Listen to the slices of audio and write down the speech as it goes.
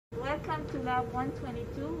welcome to Lab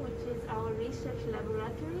 122, which is our research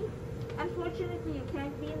laboratory. Unfortunately, you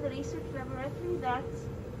can't be in the research laboratory. That's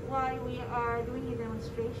why we are doing a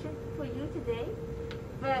demonstration for you today.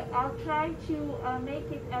 But I'll try to make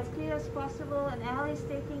it as clear as possible, and Allie's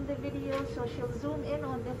taking the video, so she'll zoom in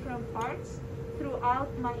on different parts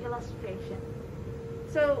throughout my illustration.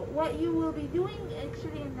 So what you will be doing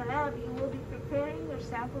actually in the lab, you will be preparing your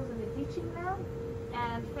samples in the teaching lab,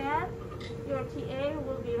 and Fan, your TA,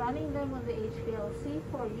 will be running them on the HPLC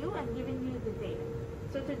for you and giving you the data.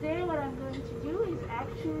 So today what I'm going to do is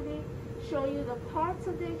actually show you the parts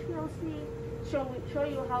of the HPLC, show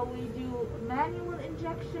you how we do manual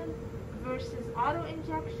injection versus auto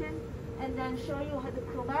injection, and then show you how the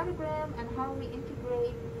chromatogram and how we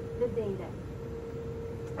integrate the data.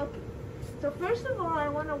 Okay, so first of all, I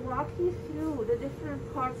want to walk you through the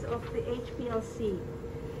different parts of the HPLC.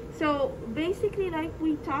 So basically, like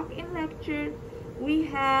we talk in lecture, we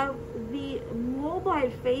have the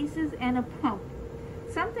mobile phases and a pump.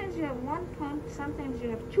 Sometimes you have one pump, sometimes you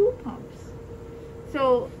have two pumps.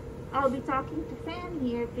 So I'll be talking to Fan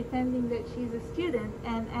here, pretending that she's a student,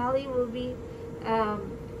 and Allie will be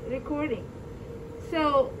recording.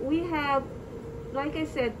 So we have, like I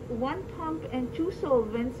said, one pump and two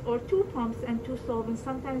solvents, or two pumps and two solvents.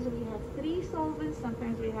 Sometimes we have three solvents,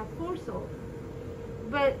 sometimes we have four solvents.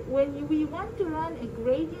 But when we want to run a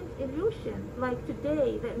gradient elution, like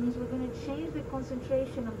today, that means we're going to change the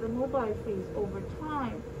concentration of the mobile phase over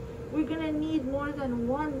time. We're going to need more than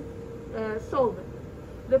one solvent.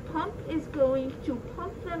 The pump is going to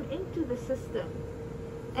pump them into the system.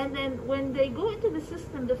 And then when they go into the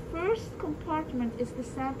system, the first compartment is the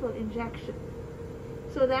sample injection.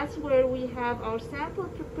 So that's where we have our sample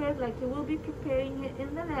prepared, like you will be preparing it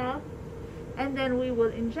in the lab. And then we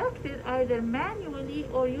will inject it either manually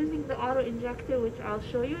or using the auto injector, which I'll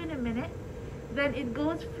show you in a minute. Then it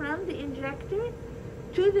goes from the injector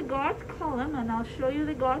to the guard column, and I'll show you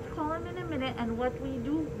the guard column in a minute and what we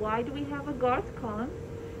do, why do we have a guard column.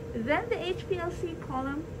 Then the HPLC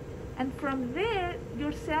column, and from there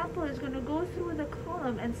your sample is going to go through the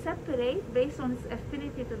column and separate based on its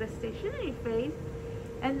affinity to the stationary phase,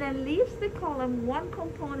 and then leaves the column one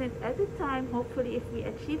component at a time, hopefully if we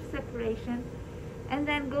achieve separation, and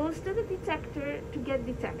then goes to the detector to get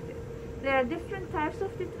detected. There are different types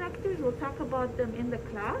of detectors. We'll talk about them in the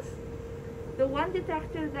class. The one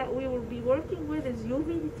detector that we will be working with is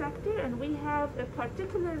UV detector, and we have a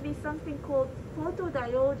particularly something called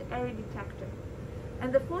photodiode array detector.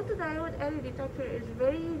 And the photodiode array detector is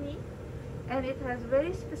very unique, and it has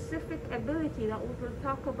very specific ability that we will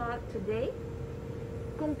talk about today,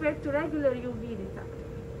 compared to regular UV detector.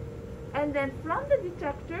 And then from the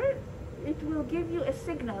detector, it will give you a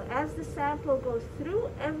signal. As the sample goes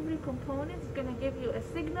through, every component is going to give you a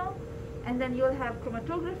signal, and then you'll have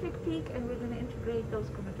chromatographic peak, and we're going to integrate those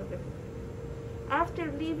chromatographic peaks.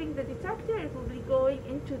 After leaving the detector, it will be going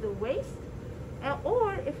into the waste,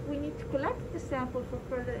 or if we need to collect the sample for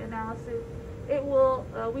further analysis, it will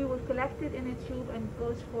we will collect it in a tube, and it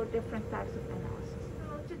goes for different types of analysis.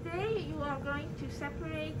 Today you are going to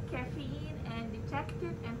separate caffeine and detect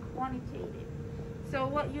it and quantitate it. So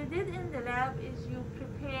what you did in the lab is you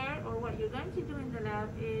prepare, or what you're going to do in the lab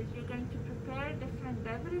is you're going to prepare different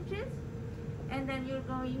beverages, and then you're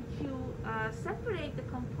going to separate the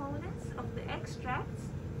components of the extracts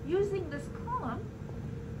using this column,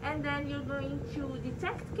 and then you're going to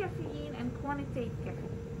detect caffeine and quantitate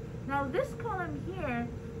caffeine. Now this column here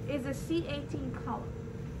is a C18 column.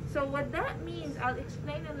 So what that means, I'll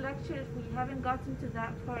explain in lecture if we haven't gotten to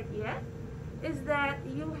that part yet, is that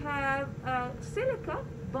you have silica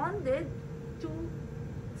bonded to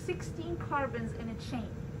 16 carbons in a chain.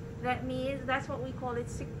 That means, that's what we call it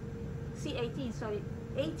C18, sorry,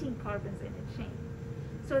 18 carbons in a chain.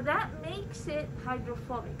 So that makes it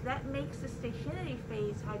hydrophobic. That makes the stationary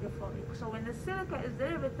phase hydrophobic. So when the silica is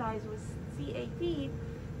derivatized with C18,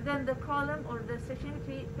 then the column or the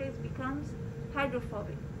stationary phase becomes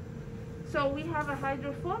hydrophobic. So we have a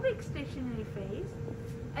hydrophobic stationary phase,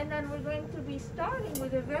 and then we're going to be starting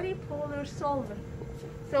with a very polar solvent.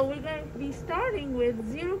 So we're going to be starting with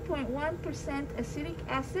 0.1% acetic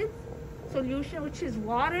acid solution, which is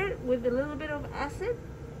water with a little bit of acid,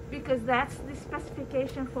 because that's the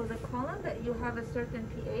specification for the column, that you have a certain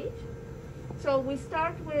pH. So we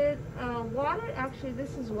start with water. Actually,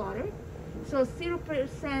 this is water. So 0%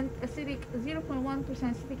 acidic, 0.1%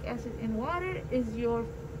 acetic acid in water is your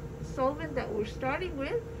solvent that we're starting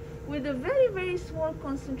with a very, very small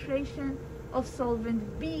concentration of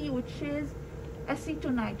solvent B, which is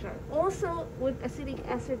acetonitrile, also with acetic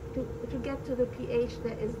acid to get to the pH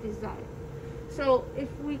that is desired. So if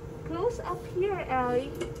we close up here,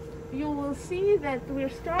 Allie, you will see that we're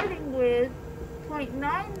starting with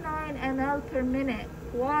 0.99 ml per minute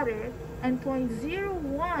water and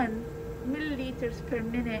 0.01 milliliters per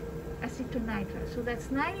minute acetonitrile. So that's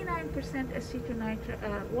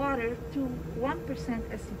 99% water to 1%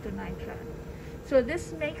 acetonitrile. So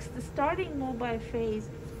this makes the starting mobile phase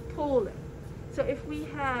polar. So if we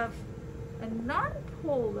have a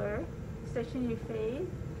non-polar stationary phase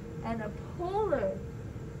and a polar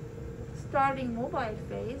starting mobile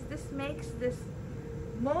phase, this makes this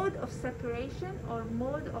mode of separation or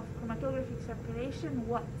mode of chromatographic separation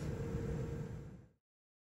what?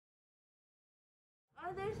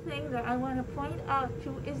 Other thing that I want to point out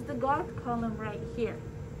too is the guard column right here.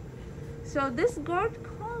 So this guard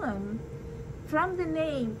column, from the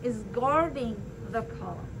name, is guarding the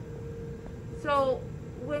column. So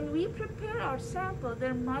when we prepare our sample,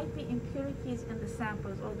 there might be impurities in the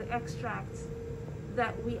samples or the extracts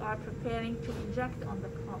that we are preparing to inject on the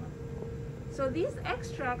column. So these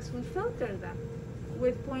extracts, we filter them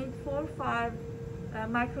with 0.45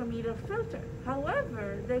 micrometer filter.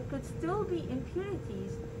 However, there could still be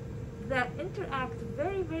impurities that interact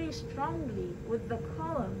very, very strongly with the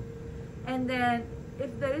column. And then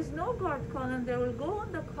if there is no guard column, they will go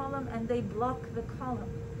on the column and they block the column.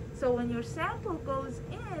 So when your sample goes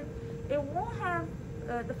in, it won't have,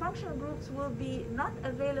 the functional groups will be not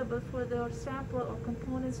available for their sample or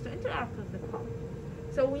components to interact with the column.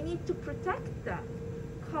 So we need to protect that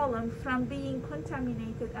column from being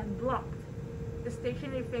contaminated and blocked, the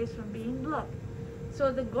stationary phase from being blocked.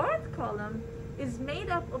 So the guard column is made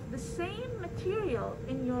up of the same material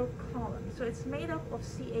in your column. So it's made up of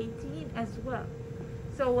C18 as well.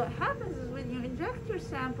 So what happens is when you inject your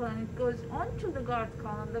sample and it goes onto the guard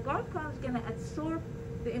column is going to absorb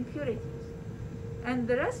the impurities. And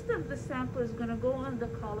the rest of the sample is going to go on the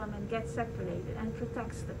column and get separated and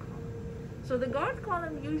protects the column. So the guard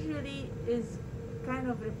column usually is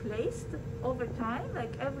kind of replaced over time,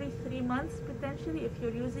 like every 3 months potentially. If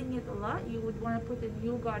you're using it a lot, you would want to put a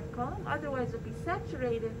new guard column. Otherwise, it'll be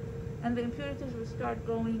saturated and the impurities will start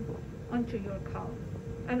going onto your column.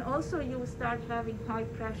 And also, you will start having high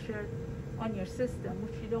pressure on your system,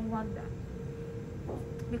 which you don't want that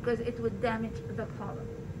because it would damage the column.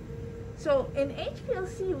 So in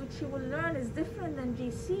HPLC, which you will learn is different than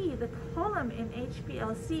GC, the column in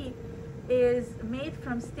HPLC is made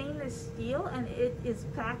from stainless steel and it is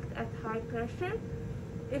packed at high pressure.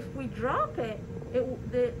 If we drop it,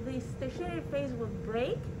 the stationary phase will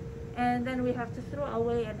break, and then we have to throw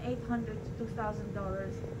away an $800 to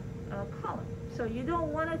 $2,000 column. So you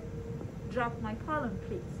don't want to drop my column,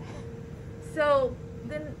 please. So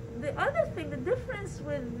then the other thing, the difference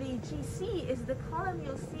with the GC is the column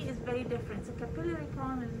you'll see is very different. The capillary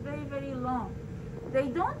column is very, very long. They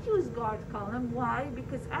don't use guard column. Why?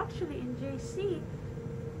 Because actually in JC,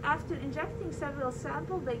 after injecting several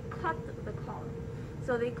samples, they cut the column.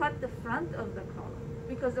 So they cut the front of the column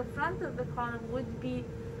because the front of the column would be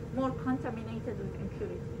more contaminated with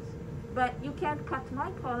impurities. But you can't cut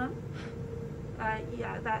my column.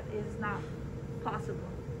 Yeah, that is not possible.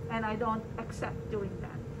 And I don't accept doing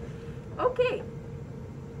that. Okay.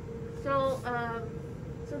 So,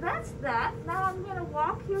 so that's that. Now I'm going to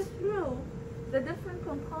walk you through the different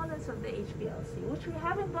components of the HPLC, which we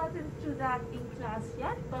haven't gotten to that in class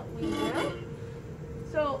yet, but we will.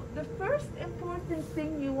 So the first important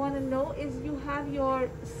thing you want to know is you have your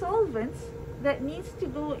solvents that needs to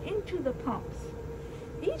go into the pumps.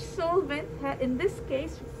 Each solvent, in this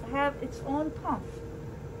case, have its own pump.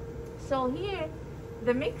 So here,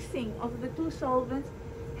 the mixing of the two solvents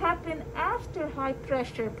happen after high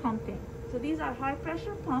pressure pumping. So these are high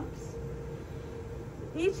pressure pumps.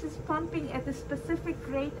 Each is pumping at a specific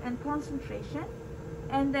rate and concentration.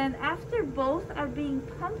 And then after both are being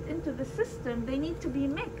pumped into the system, they need to be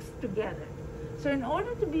mixed together. So in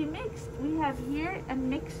order to be mixed, we have here a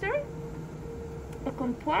mixer, a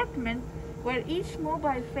compartment where each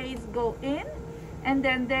mobile phase go in, and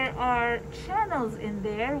then there are channels in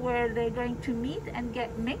there where they're going to meet and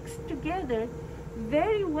get mixed together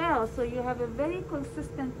very well, so you have a very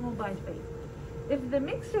consistent mobile phase. If the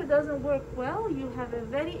mixer doesn't work well, you have a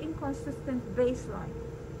very inconsistent baseline.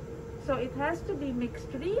 So it has to be mixed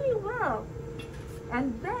really well,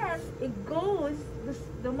 and then it goes,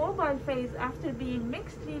 the mobile phase, after being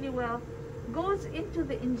mixed really well, goes into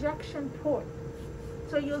the injection port.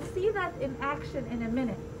 So you'll see that in action in a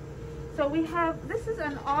minute. So we have, this is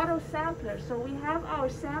an auto sampler. So we have our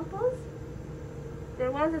samples.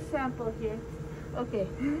 There was a sample here. Okay.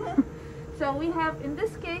 So we have, in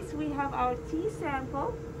this case, we have our T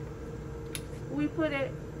sample. We put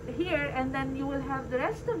it here, and then you will have the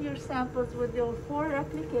rest of your samples with your 4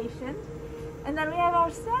 replications. And then we have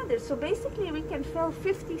our standard. So basically we can fill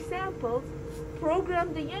 50 samples,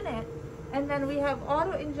 program the unit, and then we have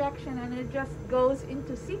auto injection, and it just goes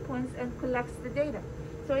into sequence and collects the data.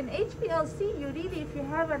 So in HPLC, you really, if you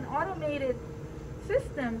have an automated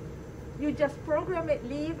system, you just program it,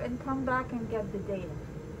 leave, and come back and get the data.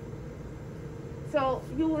 So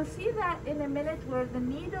you will see that in a minute where the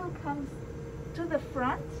needle comes to the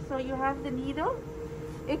front. So you have the needle,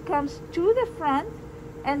 it comes to the front,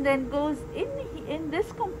 and then goes in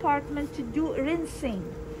this compartment to do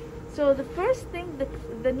rinsing. So the first thing,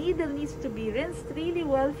 the needle needs to be rinsed really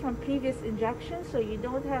well from previous injections so you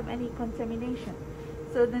don't have any contamination.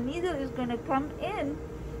 So the needle is going to come in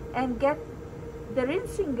and get the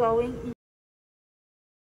rinsing going.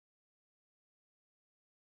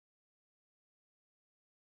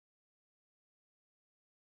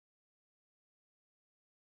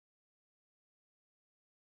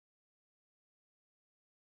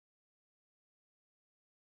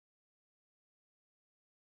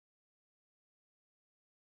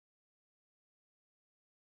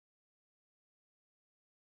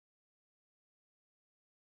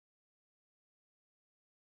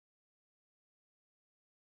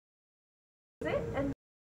 And